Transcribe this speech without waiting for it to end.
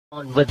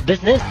On with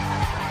business.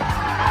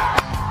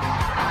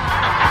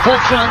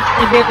 First runs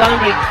in the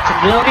boundary. It's a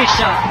glorious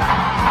shot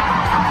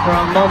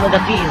from Mohammad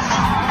Hafiz.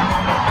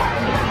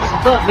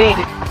 Superb made.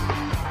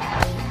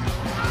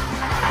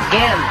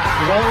 Again,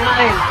 wrong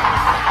line.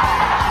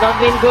 Not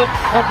been good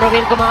for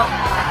Praveen Kumar.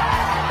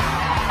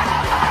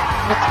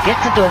 But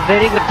gets into a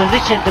very good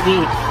position to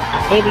be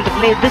able to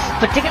play this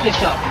particular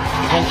shot.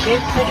 And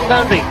shapes second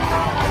boundary.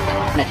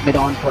 Let's mid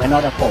on for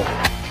another 4.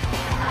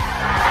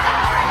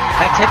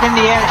 That's hit in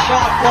the air,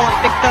 short ball,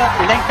 picked the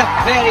length up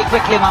very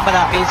quickly, Mohammad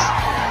Hafiz.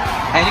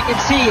 And you can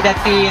see that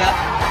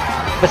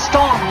the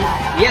storm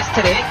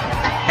yesterday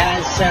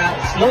has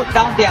slowed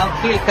down the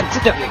outfield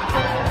considerably.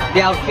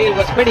 The outfield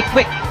was pretty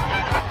quick.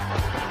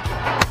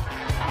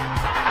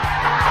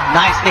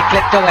 Nicely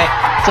clipped away.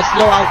 It's a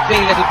slow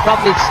outfield. It will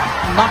probably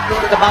not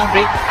go to the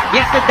boundary.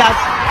 Yes, it does.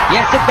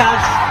 Yes, it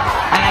does.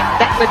 And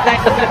that with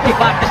that, the 50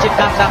 partnership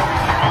comes up.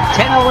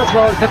 10 overs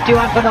bowled,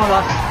 51 for no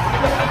loss.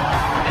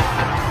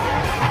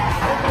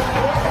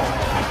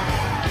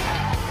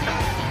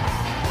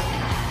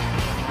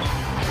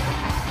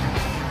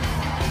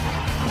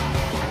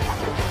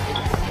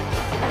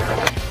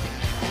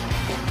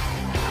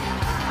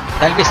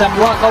 There'll be some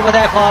work over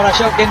there for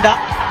Ashok Ginda.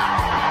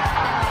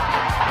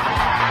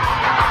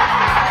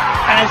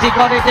 As he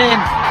got it in.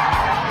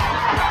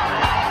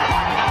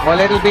 Well,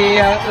 it'll be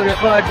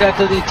referred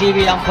to the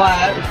TV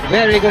umpire.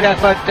 Very good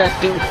effort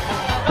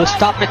to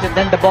stop it, and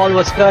then the ball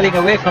was curling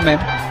away from him.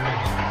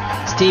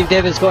 Steve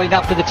Davis going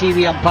up to the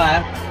TV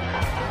umpire.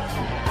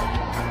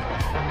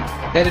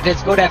 There it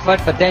is, good effort,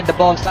 but then the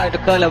ball started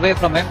to curl away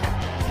from him.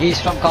 He's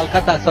from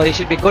Kolkata, so he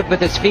should be good with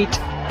his feet.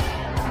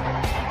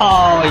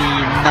 Oh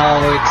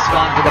no, it's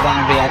gone to the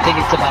boundary. I think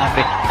it's a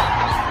boundary.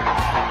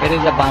 It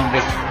is a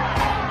boundary.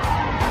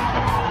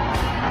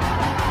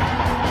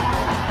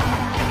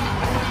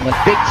 A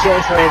big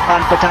chase for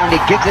Irfan Pathan. He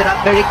gives it up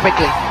very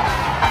quickly.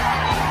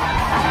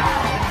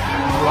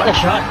 What a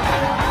shot.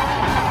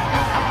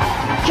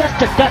 Just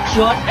a touch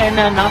shot,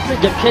 and Nasir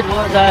Jamshed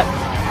was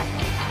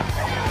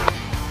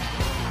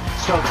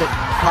Strokes it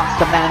past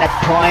the man at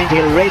point.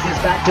 He'll raise his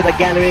bat to the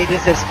gallery.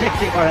 This is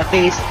 50 for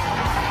Hafiz.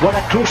 What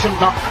a crucial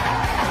knock.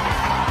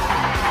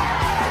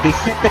 He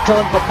set the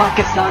tone for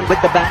Pakistan with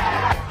the bat.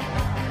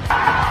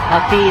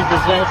 Hafiz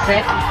is well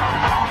set.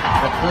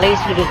 The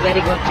placement is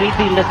very good. 3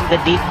 fielders in the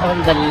deep on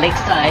the leg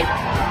side.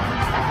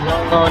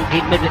 Long on,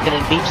 deep mid wicket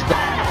and beats the...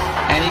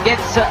 And he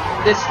gets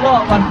this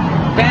slow one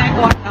bang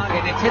on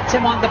target. It hits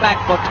him on the back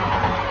foot.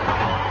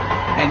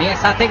 And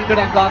yes, I think it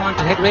could have gone on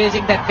to hit,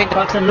 raising that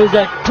finger. And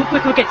loser, 2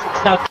 quick wickets.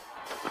 It's now...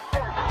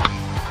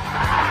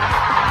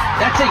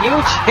 That's a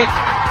huge hit.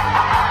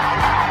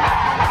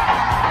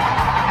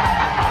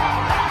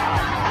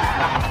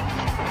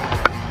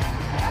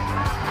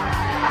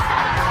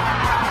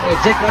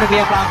 Is it going to be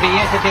a boundary?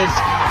 Yes, it is.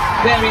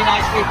 Very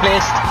nicely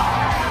placed.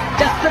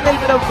 Just a little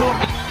bit of room.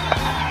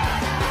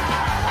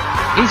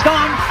 He's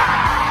gone.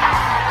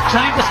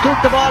 Trying to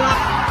scoop the ball up.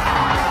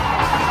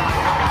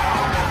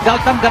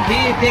 Gautam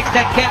Gambhir takes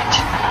that catch.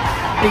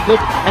 Very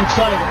good and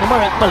solid. Umar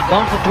Akmal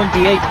gone for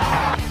 28.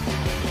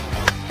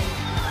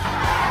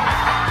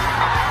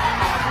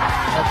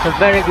 That's a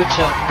very good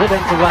shot. Good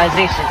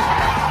improvisation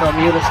from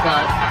Yunus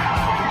Khan.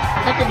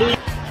 That will be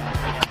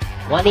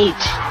 1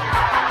 each.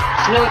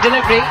 Slow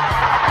delivery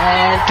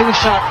and 2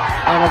 shot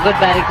on a good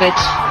batting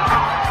pitch.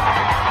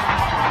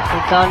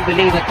 You can't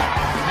believe it.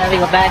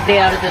 Having a bad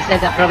day out of the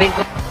centre. Praveen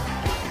Kumar.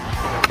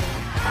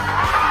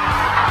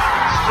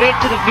 Straight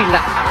to the fielder.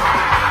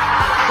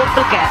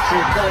 Simple catch.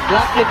 He's got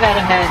lovely pair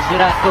of hands.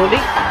 Virat Kohli.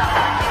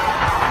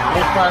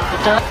 Irfan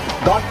Pathan.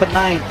 Gone for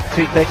 9.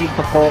 313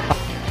 for 4.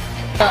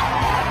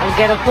 Will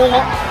get a 4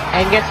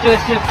 and gets to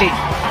his 50.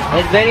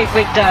 In very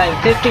quick time.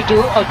 52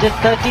 or just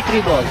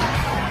 33 balls.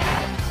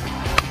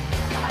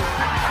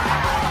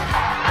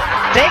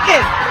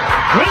 Taken!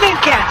 Brilliant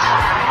catch!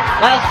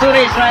 Well,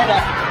 Suresh Raina.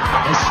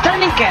 A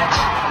stunning catch.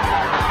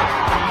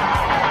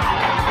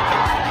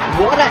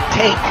 What a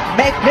take.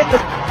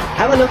 Magnificent.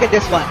 Have a look at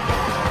this one.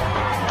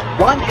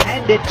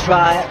 One-handed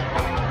try.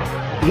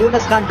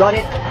 Yunus Khan got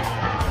it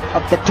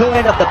up the toe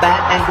end of the bat,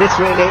 and this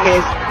really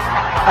is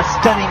a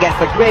stunning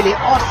effort. Really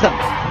awesome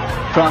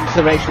from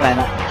Suresh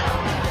Raina.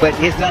 But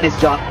he's done his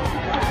job.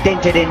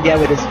 Dented India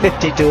with his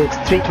 52. It's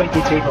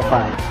 323 for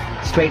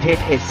 5. Straight hit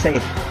is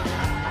safe.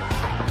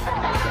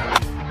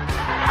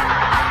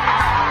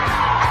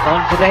 On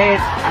to the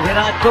head,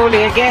 Virat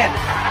Kohli again.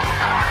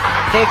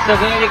 Takes a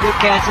very good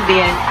catch in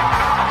the end.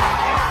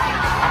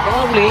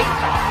 Probably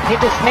hit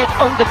his head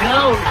on the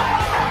ground,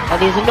 but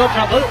he's in no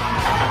trouble.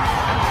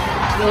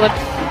 That's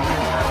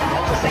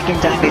the second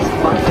time he's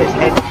bumped his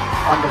head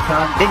on the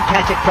ground. Didn't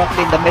catch it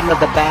properly in the middle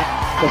of the bat.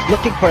 Was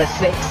looking for a 6.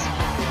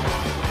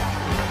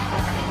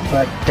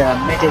 But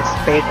met his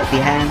fate at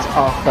the hands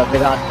of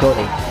Virat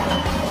Kohli.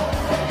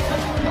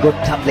 Good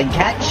tumbling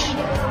catch.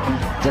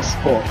 Just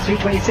 4.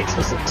 326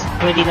 for 6.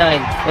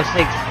 29 for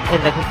 6 in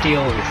the 50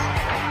 overs.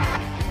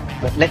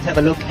 But let's have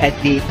a look at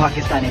the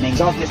Pakistan innings.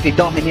 Obviously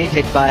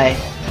dominated by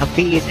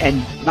Hafiz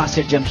and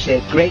Nasir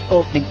Jamshed. Great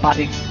opening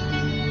partings.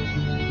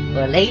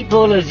 Well, 8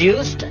 bowlers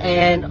used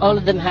and all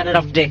of them had a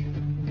rough day.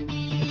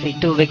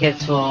 2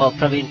 wickets for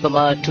Praveen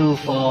Kumar, 2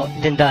 for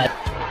Dindal.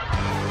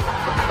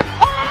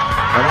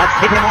 Well, that's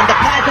hit him on the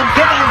pads and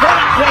given what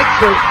a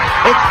breakthrough.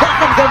 It's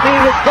Gautam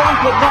Gambhir who's gone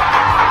for knock.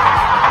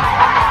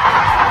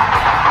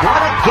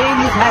 What a game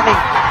he's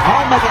having.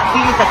 Mohammad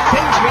Hafiz a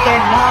century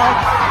and now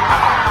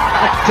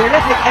a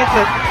terrific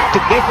effort to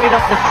get rid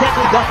of the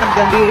settled Gautam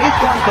Gambhir. He's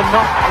gone for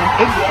knock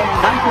in India,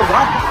 none for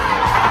one.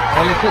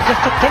 Well, it was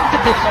just a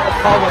tentative sort of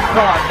forward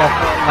prod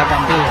from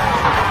Gambhir.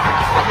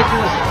 I think he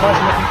was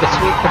first looking to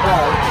sweep the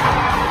ball,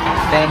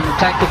 then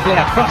tried to play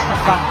across the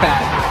front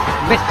pad,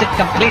 missed it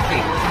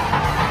completely,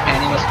 and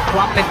he was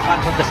plump in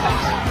front of the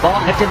stumps.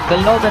 Ball hit him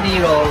below the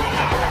knee roll.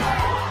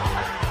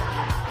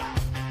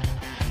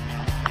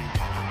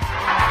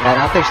 That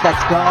Afish,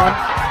 that's gone,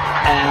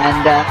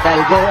 and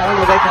that'll go all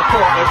the way to 4.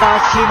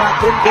 Ithas Cheema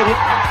couldn't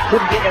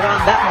get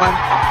around that one.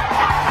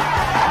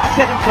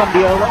 7 from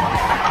the over,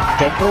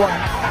 10 for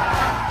 1.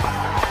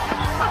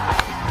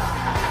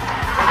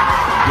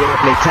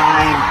 Beautifully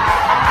timed.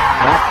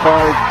 That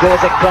ball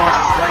goes across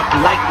like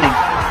lightning.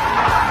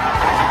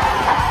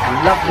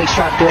 Lovely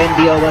shot to end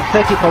the over.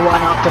 30 for 1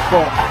 after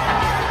 4.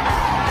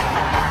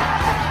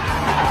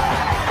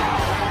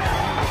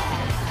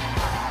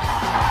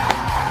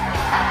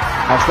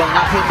 That's gone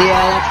up in the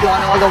air. That's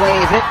gone all the way,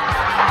 is it?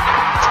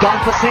 It's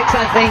gone for 6,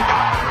 I think.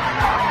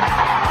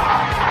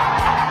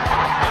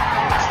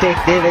 Steve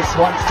Davis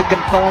wants to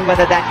confirm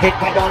whether that hit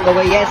went all the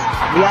way. Yes,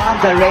 the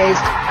arms are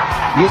raised,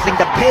 using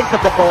the pace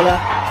of the bowler.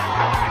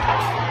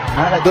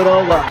 Another good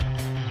over.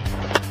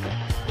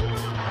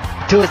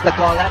 2 is the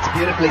call. That's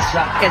beautifully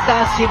struck.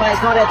 Ithas Cheema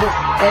is not as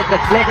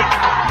athletic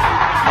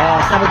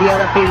as some of the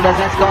other fielders.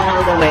 That's gone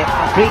all the way.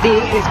 Afridi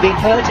is being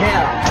hurt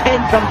here.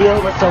 10 from the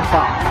over so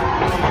far.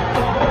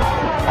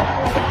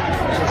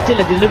 Still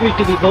a delivery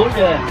to be bowled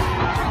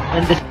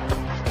and this.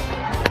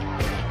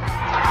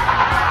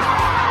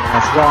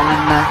 That's gone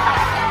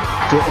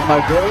to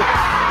Umar Gul.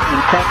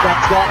 In fact,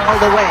 that's gone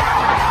all the way.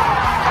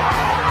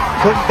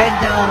 Couldn't bend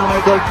down Umar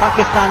Gul.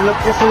 Pakistan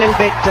looked just a little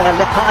bit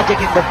lethargic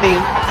in the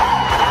field.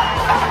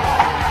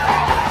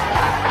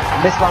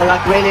 Misbah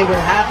Ullah really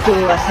will have to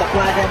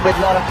supply them with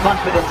a lot of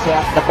confidence here.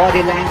 The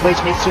body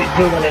language needs to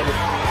improve a little.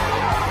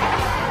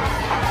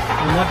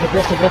 Not the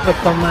best of effort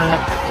from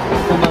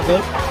Umar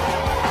Gul.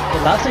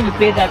 The last time he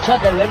played that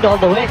shot, that went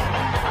all the way.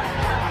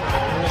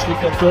 Nicely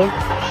controlled.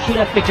 Should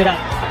have picked it up.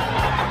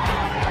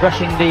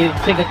 Brushing the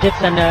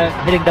fingertips and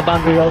hitting the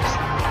boundary ropes.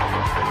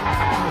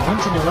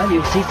 Once in a while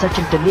you see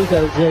Sachin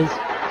Tendulkar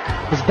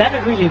is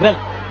batted really well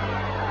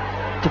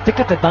to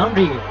pick up a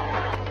boundary.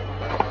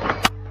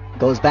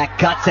 Goes back,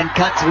 cuts and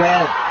cuts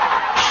well.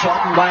 Short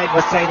and wide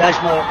was Saeed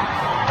Ajmal.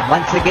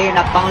 Once again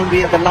a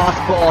boundary of the last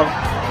ball.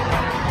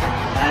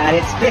 And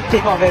it's 50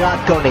 for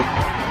Virat Kohli.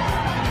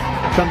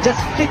 From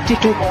just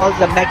 52 balls,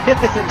 a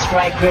magnificent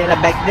strike rate, a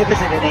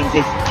magnificent innings.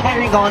 He's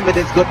carrying on with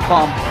his good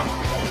form.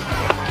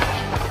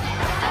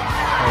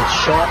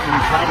 Short and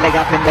trying leg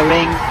up in the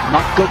ring.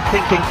 Not good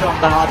thinking from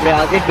the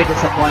Hadra. He'd be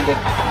disappointed.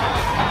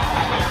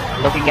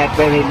 Looking at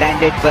where he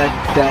landed, but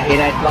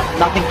it had got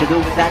nothing to do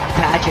with that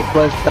patch. It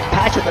was the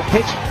patch of the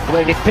pitch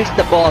where he pitched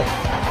the ball.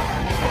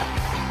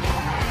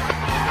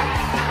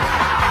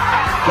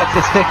 Gets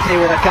his 50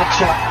 with a cut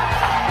shot.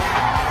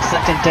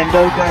 Sachin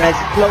Tendulkar has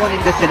flown in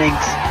this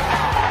innings.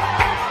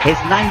 His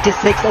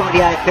 96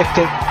 ODI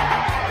 50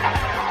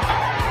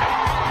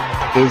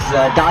 is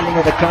darling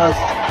of the crowd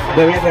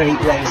wherever he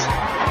plays.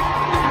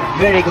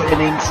 Very good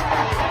innings.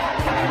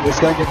 He's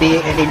going to be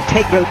an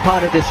integral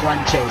part of this run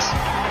chase.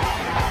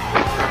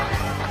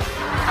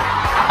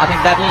 I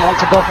think that will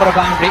also go for a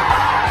boundary.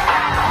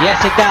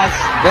 Yes, it does.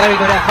 Very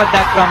good effort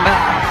that from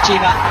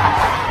Cheema.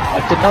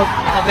 But to no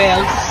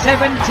avail.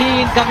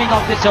 17 coming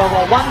off this over.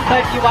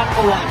 131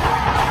 for 1.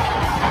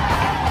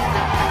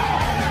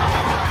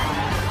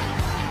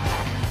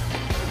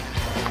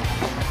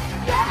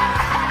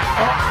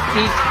 Oh,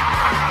 he's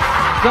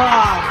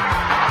gone.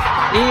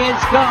 He is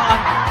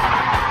gone.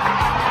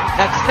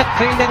 That's the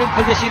fielder in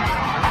position.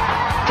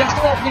 Just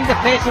opening the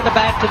face of the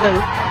bat to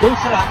the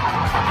Dusra.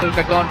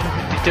 Tulka gone for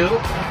 52.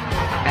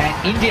 And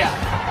India.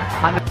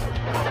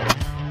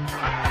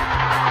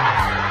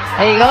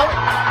 There you go.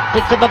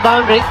 Picks up a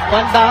boundary.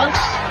 1 bounce.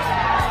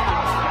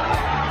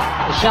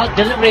 A short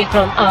delivery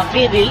from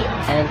Afridi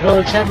and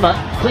Rohit Sharma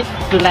quick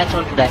to latch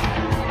onto that.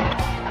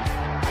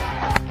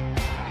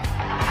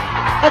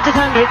 That's his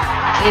 100.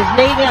 He's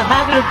made a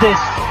habit of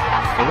this.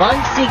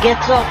 Once he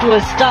gets off to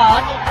a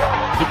start,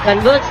 he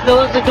converts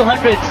those into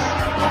hundreds.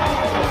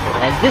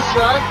 And this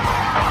one,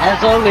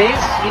 as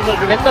always, he will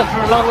remember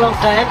for a long, long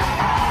time.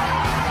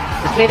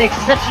 He's played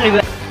exceptionally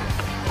well.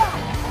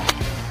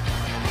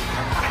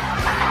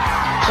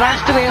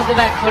 Thrashed away off the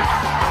back foot.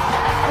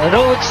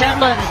 Rohit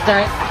Sharma this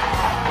time.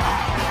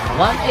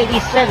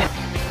 187.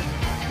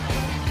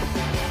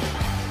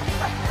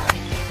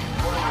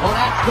 Oh,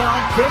 that's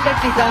gone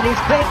brilliantly done.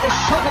 He's played the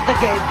shot of the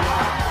game.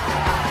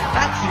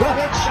 That's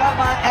Rohit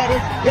Sharma at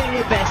his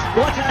very best.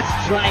 What a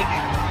strike.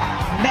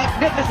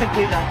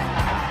 Magnificently done.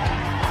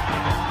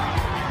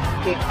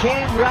 It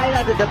came right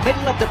out of the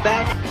middle of the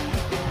bat.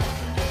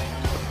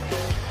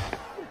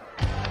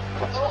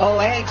 Oh,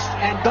 edged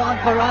and gone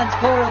for runs,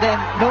 4 of them,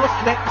 no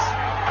slips.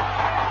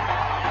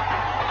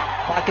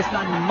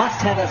 Pakistan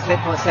must have a slip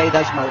for Saeed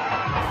Ajmal.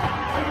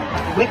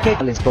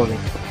 Wicket is bowling.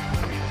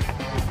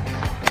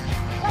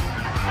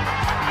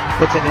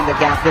 Puts it in the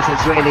gap. This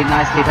is really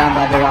nicely done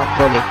by Virat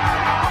Kohli.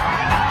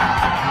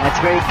 That's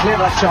a very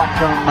clever shot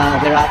from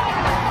Virat.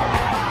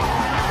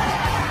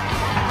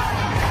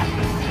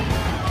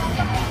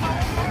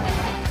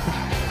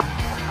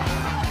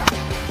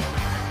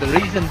 The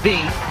reason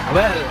being,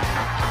 well,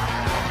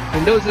 he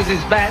loses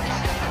his bat.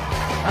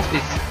 Must be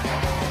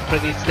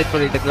pretty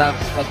slippery. The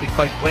gloves must be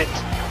quite wet.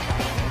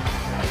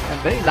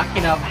 And very lucky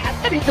now. Had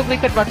that hit the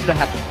wicket, what would have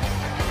happened?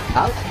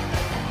 Out?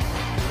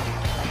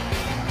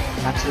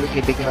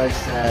 Absolutely, because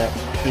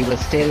he was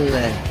still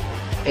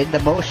in the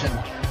motion.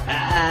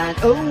 And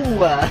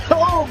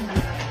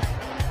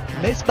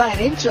missed by an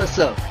inch or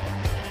so.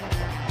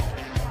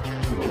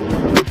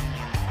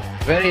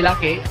 Very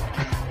lucky.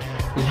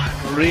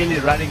 Really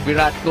running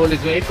Virat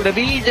Kohli's way. It could have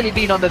easily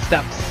been on the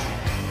stumps.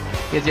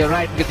 Yes, you're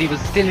right, because he was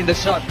still in the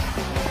shot.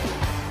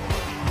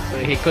 So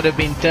he could have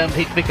been termed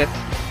hit wicket.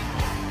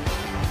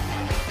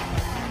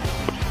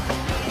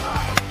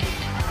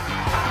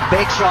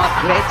 Big shot,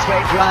 great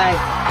straight drive.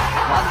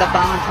 On the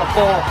bounce for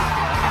 4.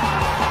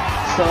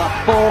 So a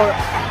 4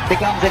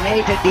 becomes an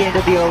 8 at the end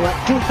of the over.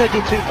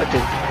 233 for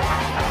 2.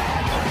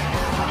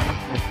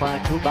 Require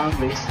 2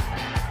 boundaries.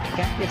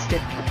 Can be a stiff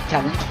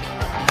challenge.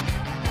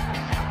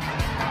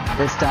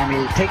 This time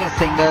he'll take a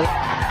single,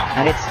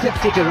 and it's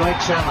 50 to Rohit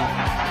Sharma.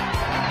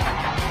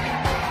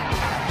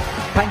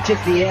 Punches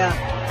the air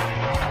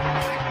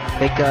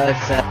because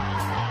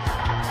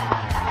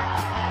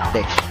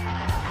Dish.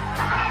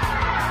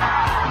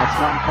 That's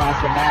gone past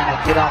the man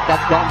at Iraq.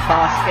 That's gone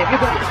past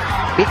everybody.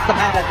 Beats the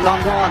man at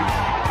long on.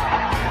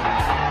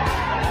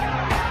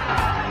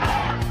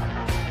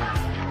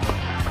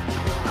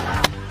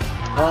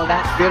 Oh,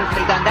 that's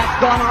beautifully done. That's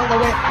gone all the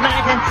way.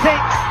 9 and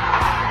 6.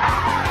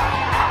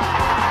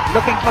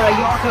 Looking for a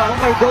Yorker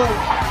over goal,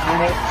 and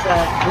it's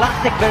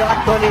classic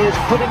Virat Kohli who's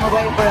put him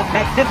away for a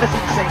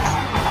magnificent 6.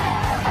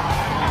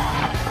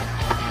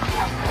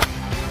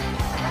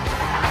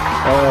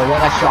 Oh,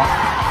 what a shot.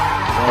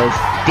 There's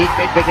deep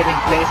mid-wicket in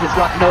place, he's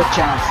got no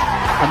chance.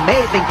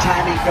 Amazing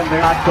timing from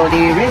Virat Kohli.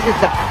 He raises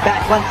the bat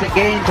once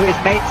again to his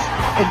mates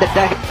in the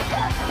dugout.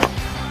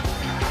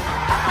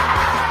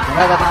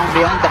 Another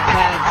boundary on the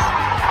pads.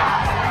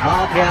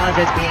 Riaz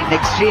has been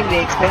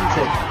extremely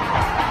expensive.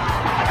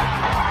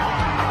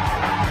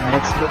 And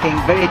it's looking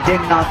very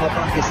dim now for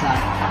Pakistan.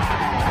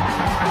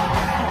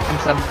 And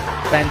some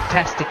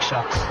fantastic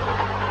shots.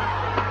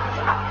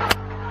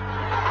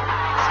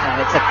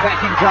 And it's a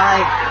cracking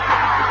drive.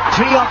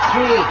 3 of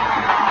 3.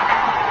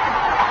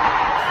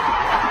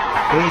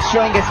 He's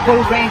showing his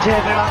full range here,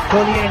 Virat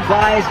Kohli, and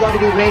why he's got to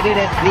be rated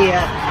as the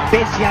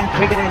best young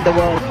cricketer in the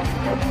world.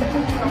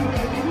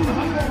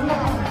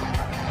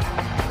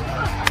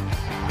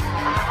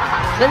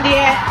 In the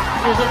air,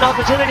 there's an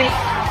opportunity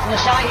for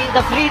Shahid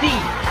Afridi.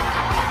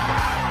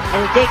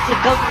 And he takes it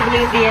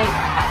comfortably in the end.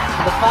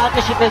 The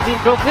partnership has been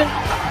broken.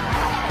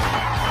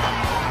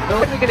 The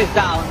wicket is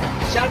down.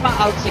 Sharma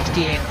out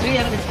 68.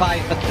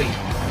 305 for 3.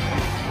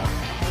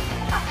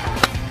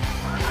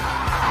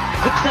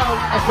 Good sound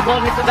as the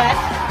ball hits the bat.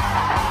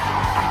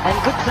 And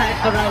good side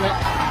for Rana.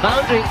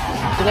 Boundary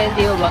to end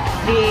the over.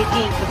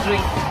 318 for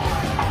 3.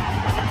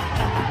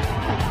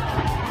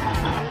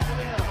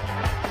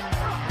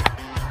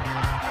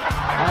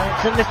 And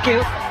it's a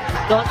miscue.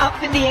 It's gone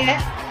up in the air.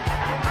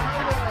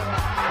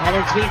 And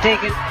it's been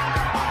taken.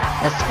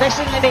 A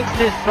special innings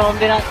this from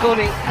Virat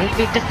Kohli. He'll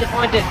be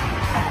disappointed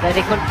that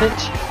he couldn't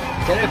pitch.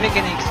 Terrific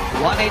innings.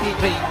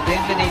 183.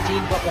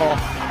 318 for 4.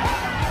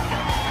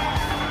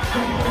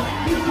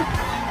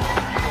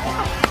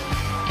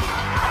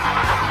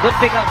 Good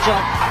pickup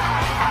shot.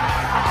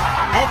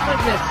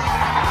 Effortless.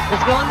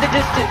 It's gone the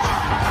distance.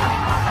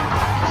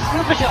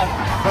 Super shot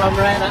from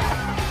Rana.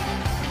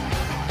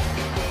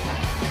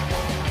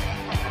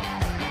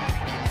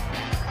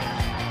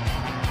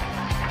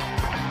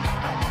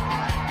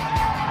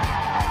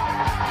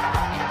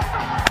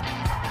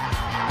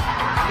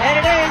 There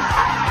it is.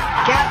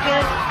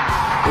 Captain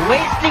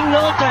wasting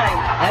no time.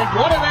 And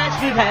what a match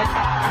we've had.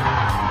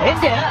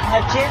 India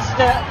have chased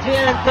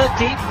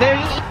 330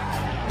 very